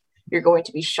life. You're going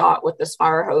to be shot with this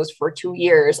fire hose for 2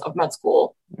 years of med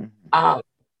school.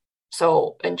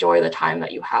 So enjoy the time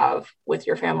that you have with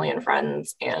your family and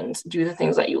friends and do the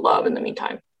things that you love in the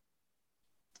meantime.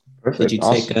 Perfect. Did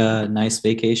you take a nice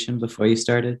vacation before you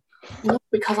started? No,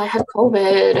 because I had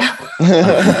COVID.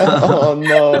 Oh,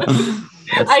 no.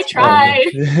 I tried.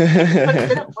 It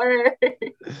didn't work.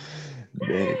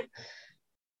 Dang.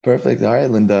 Perfect. All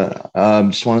right, Linda.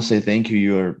 Just want to say thank you.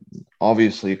 You're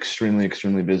obviously extremely,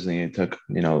 extremely busy. It took,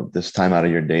 this time out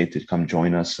of your day to come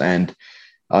join us. And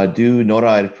do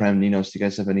Nora, Prem, Ninos, do you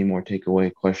guys have any more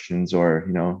takeaway questions or,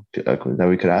 that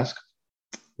we could ask?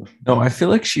 No, I feel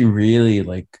like she really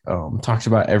talked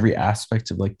about every aspect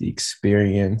of the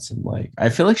experience, and I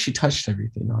feel like she touched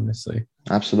everything, honestly.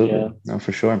 Absolutely. Yeah. No,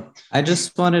 for sure. I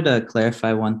just wanted to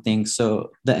clarify one thing. So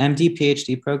the MD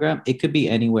PhD program, it could be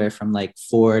anywhere from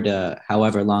 4 to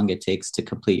however long it takes to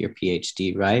complete your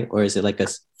PhD, right? Or is it a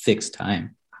fixed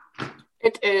time?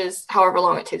 It is however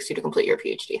long it takes you to complete your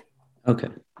PhD. Okay.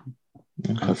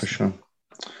 Okay, for sure.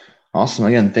 Awesome.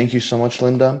 Again, thank you so much,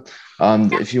 Linda.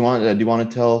 If you want, do you want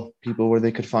to tell people where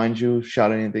they could find you,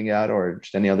 shout anything out, or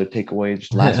just any other takeaways,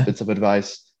 just last bits of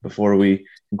advice before we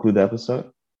conclude the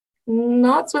episode?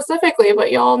 Not specifically,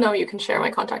 but y'all know you can share my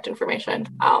contact information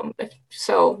if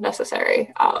so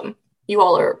necessary. You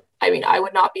all are, I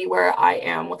would not be where I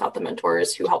am without the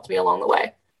mentors who helped me along the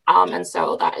way. And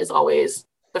so that is always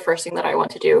the first thing that I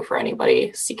want to do for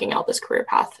anybody seeking out this career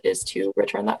path, is to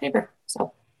return that favor.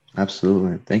 So.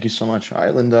 Absolutely. Thank you so much. All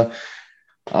right, Linda.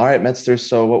 All right, Medsters.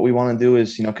 So what we want to do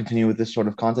is, continue with this sort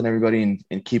of content, everybody,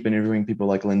 and keep interviewing people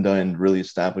like Linda and really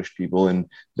established people in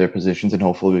their positions. And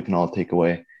hopefully we can all take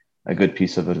away a good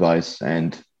piece of advice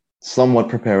and somewhat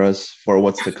prepare us for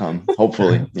what's to come.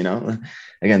 Hopefully,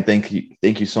 Again, thank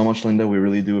you so much, Linda. We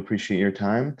really do appreciate your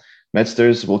time.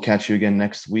 Medsters, we'll catch you again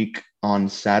next week on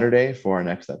Saturday for our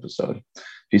next episode.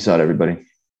 Peace out, everybody.